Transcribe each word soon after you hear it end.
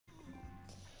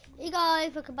Hey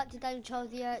guys, welcome back to Diamond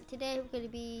Charles here. Today we're going to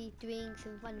be doing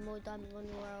some fun more Diamond Run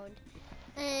World.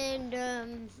 And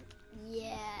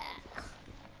yeah,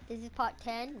 this is part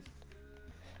 10.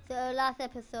 So last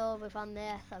episode we found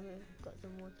this and we've got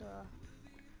some water.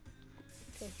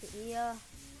 Place it here.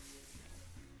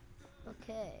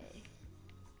 Okay.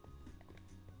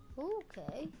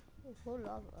 Okay, it's full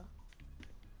lava.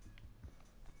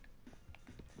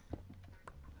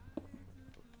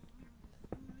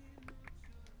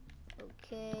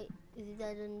 Okay, is it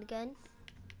dead end again?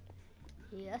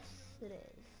 Yes, it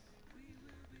is.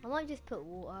 I might just put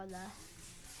water there.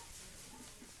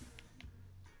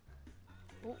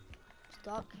 Oh, it's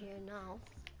dark here now.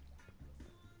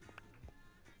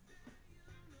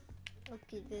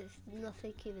 Okay, there's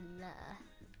nothing even there.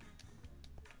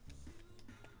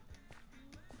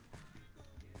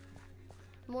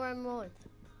 More emeralds.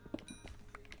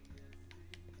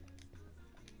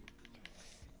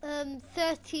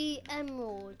 30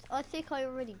 emeralds. I think I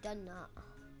already done that.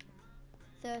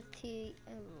 30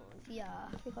 emeralds. Yeah,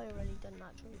 I think I already done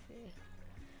that trophy.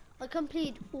 I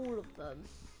completed all of them.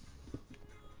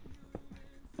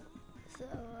 So,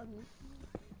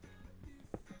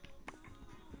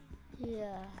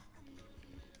 yeah.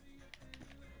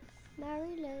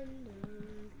 Maryland.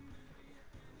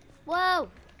 Whoa!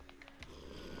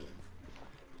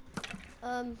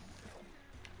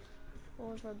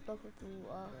 What was my bucket of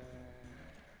water?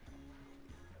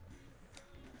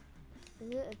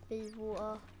 Is it a big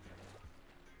water?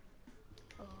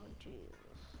 Oh, jeez.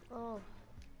 Oh.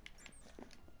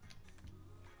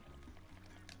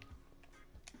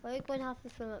 We're going to have to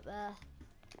swim up there.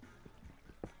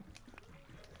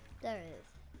 There it is.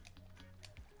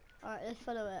 Alright, let's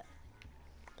follow it.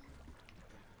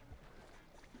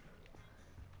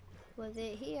 Was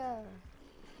it here?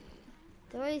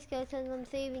 Don't worry, skeletons, I'm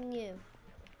saving you.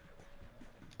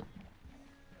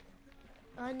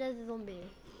 Another zombie.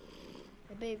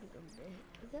 A baby zombie.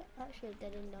 Is that actually a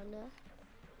dead end down there?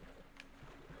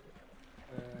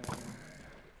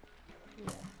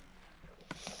 Yeah.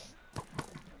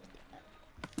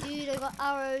 Dude, I got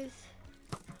arrows.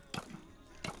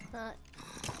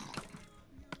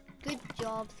 Good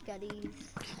job,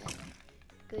 Scuddies.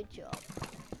 Good job.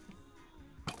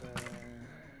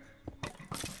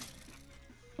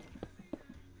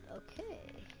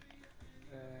 Okay.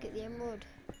 Get the emerald.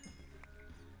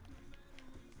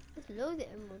 There's loads of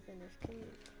emeralds in this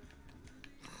cave.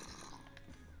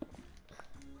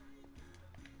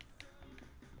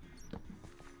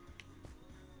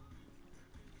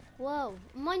 Whoa,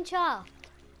 mine shaft.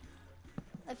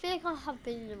 I feel like I have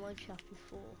been in a mine shaft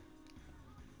before.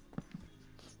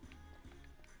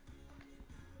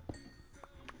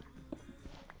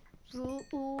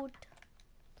 Rude.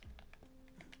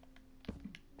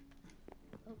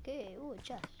 Okay, oh, a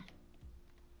chest.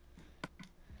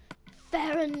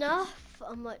 Fair enough.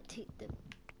 I might take the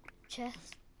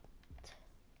chest.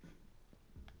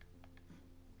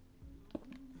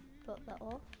 Got that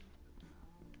off.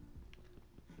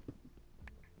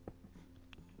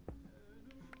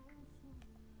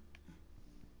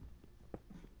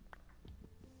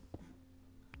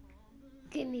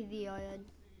 Give me the iron.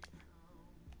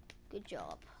 Good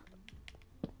job.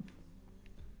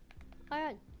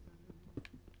 Iron.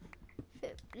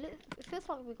 It feels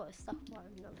like we got a stuff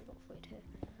iron. No, we got food here.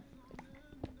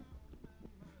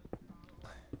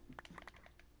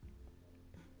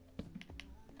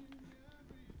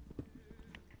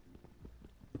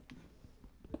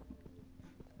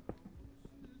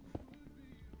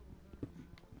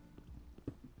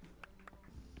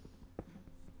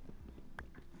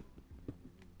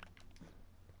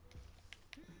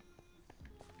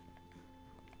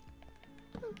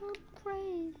 I'm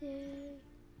crazy,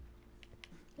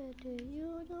 but do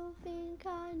you don't think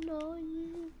I know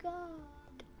you got?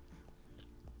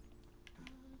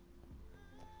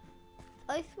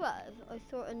 I swear, I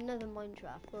saw another mine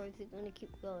shaft, or is it gonna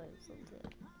keep going or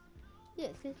something? Yeah,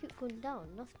 it's gonna keep going down,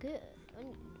 that's good. I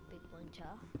need a big mine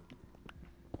shaft.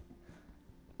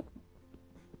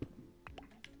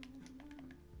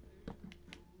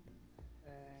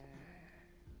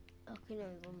 Okay, no,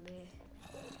 zombie.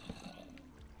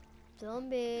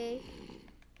 Zombie.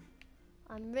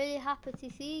 I'm really happy to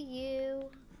see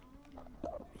you.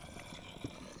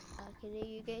 I can hear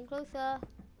you getting closer.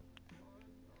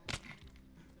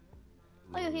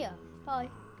 Oh, you're here. Hi.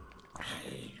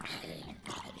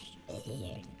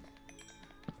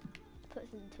 Put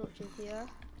some torches here.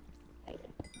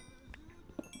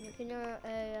 You can hear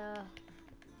a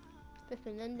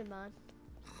flipping Enderman.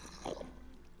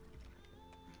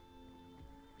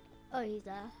 Oh, he's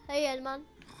there. Hey, Enderman.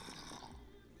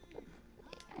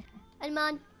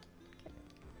 Enderman.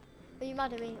 Are you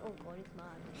mad at me? Oh god, he's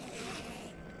mad.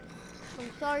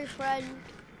 I'm sorry, friend.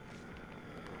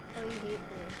 Oh, you hate me.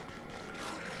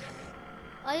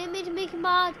 I didn't mean to make him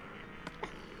mad.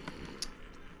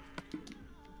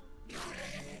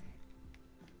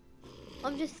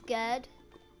 I'm just scared.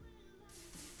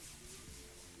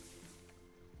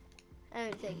 I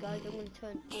don't say, guys, I'm gonna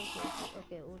turn auto.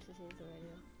 Okay, auto seems already.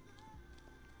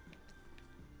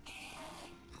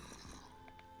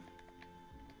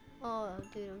 Oh,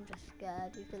 dude, I'm just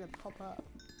scared. He's gonna pop up.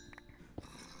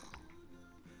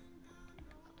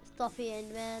 Stop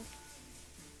it, man.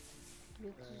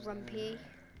 You grumpy.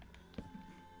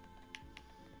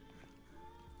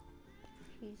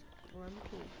 He's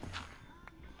grumpy.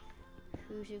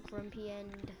 Who's your grumpy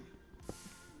end?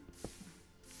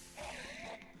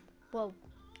 Whoa.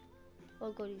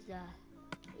 Oh god, he's there.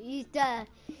 He's there.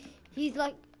 He's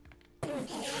like...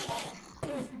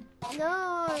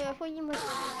 No, I thought you were my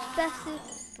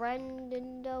bestest friend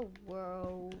in the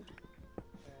world.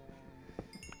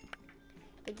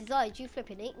 But besides, you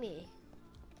flipping hate me.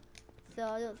 So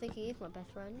I don't think he is my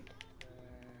best friend.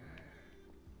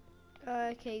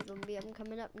 Okay, zombie, I'm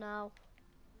coming up now.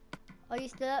 Are you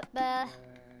still up there?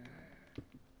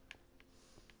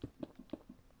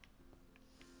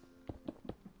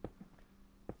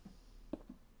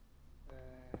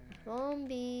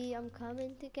 Zombie, I'm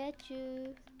coming to get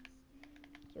you.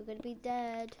 You're gonna be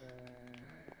dead.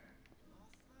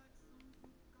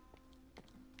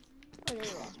 Oh, there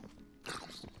you are.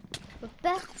 We're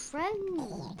best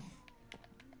friends.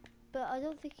 But I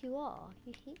don't think you are.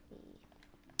 You hate me.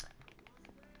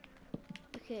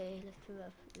 Okay, let's do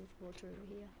that. There's water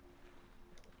over here.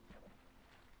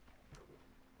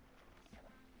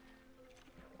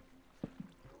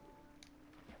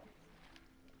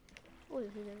 Oh,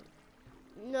 there's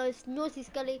a... No, it's naughty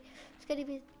Skelly.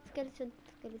 Skeleton.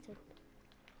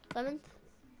 Lemons?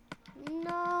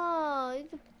 No,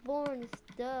 it's boring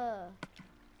stuff.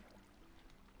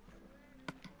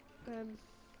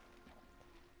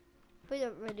 We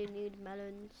don't really need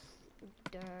melons.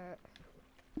 Dirt.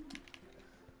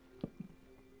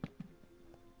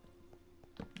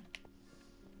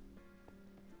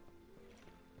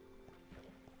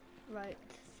 Right,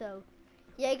 so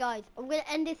yeah guys, I'm gonna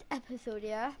end this episode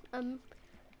here.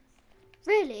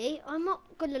 Really, I'm not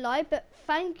gonna lie, but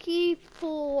thank you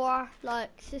for like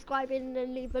subscribing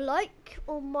and leave a like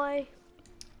on my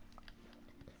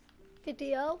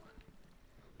video.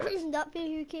 That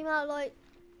video came out like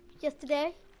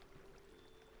yesterday.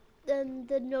 Then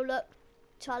the no luck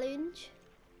challenge,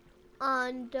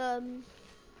 and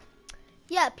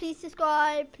yeah, please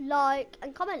subscribe, like,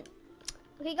 and comment.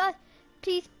 Okay guys,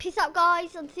 please peace out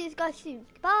guys, and see you guys soon.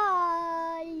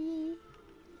 Bye.